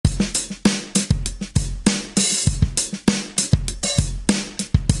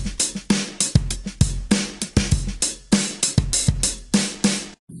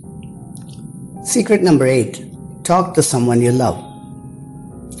Secret number 8. Talk to someone you love.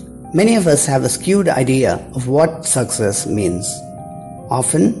 Many of us have a skewed idea of what success means.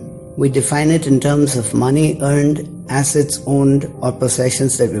 Often, we define it in terms of money earned, assets owned, or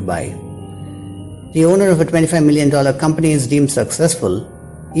possessions that we buy. The owner of a $25 million company is deemed successful,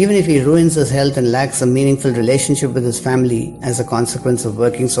 even if he ruins his health and lacks a meaningful relationship with his family as a consequence of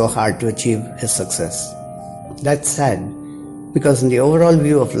working so hard to achieve his success. That's sad, because in the overall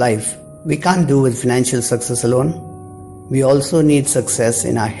view of life, we can't do with financial success alone. We also need success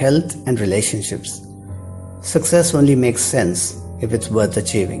in our health and relationships. Success only makes sense if it's worth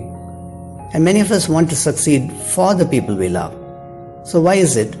achieving. And many of us want to succeed for the people we love. So why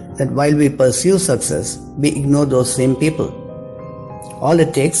is it that while we pursue success, we ignore those same people? All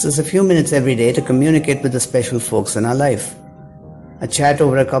it takes is a few minutes every day to communicate with the special folks in our life. A chat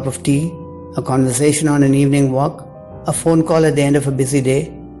over a cup of tea, a conversation on an evening walk, a phone call at the end of a busy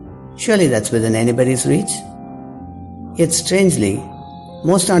day. Surely that's within anybody's reach. Yet strangely,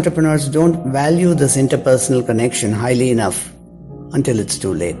 most entrepreneurs don't value this interpersonal connection highly enough until it's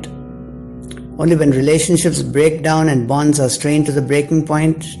too late. Only when relationships break down and bonds are strained to the breaking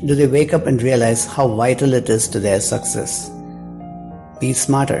point do they wake up and realize how vital it is to their success. Be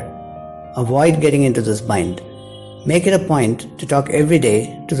smarter. Avoid getting into this bind. Make it a point to talk every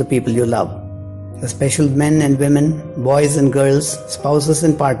day to the people you love. The special men and women, boys and girls, spouses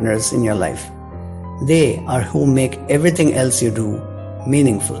and partners in your life. They are who make everything else you do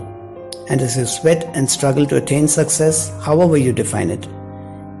meaningful. And as you sweat and struggle to attain success, however you define it,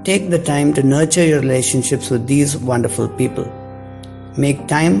 take the time to nurture your relationships with these wonderful people. Make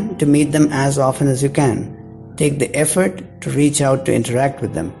time to meet them as often as you can. Take the effort to reach out to interact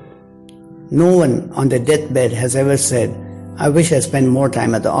with them. No one on their deathbed has ever said, "I wish I spent more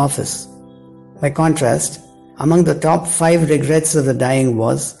time at the office." By contrast, among the top 5 regrets of the dying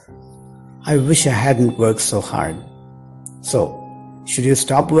was, "I wish I hadn't worked so hard." So, should you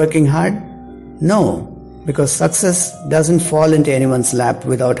stop working hard? No, because success doesn't fall into anyone's lap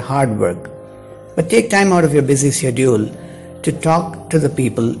without hard work. But take time out of your busy schedule to talk to the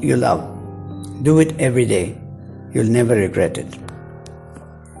people you love. Do it every day. You'll never regret it.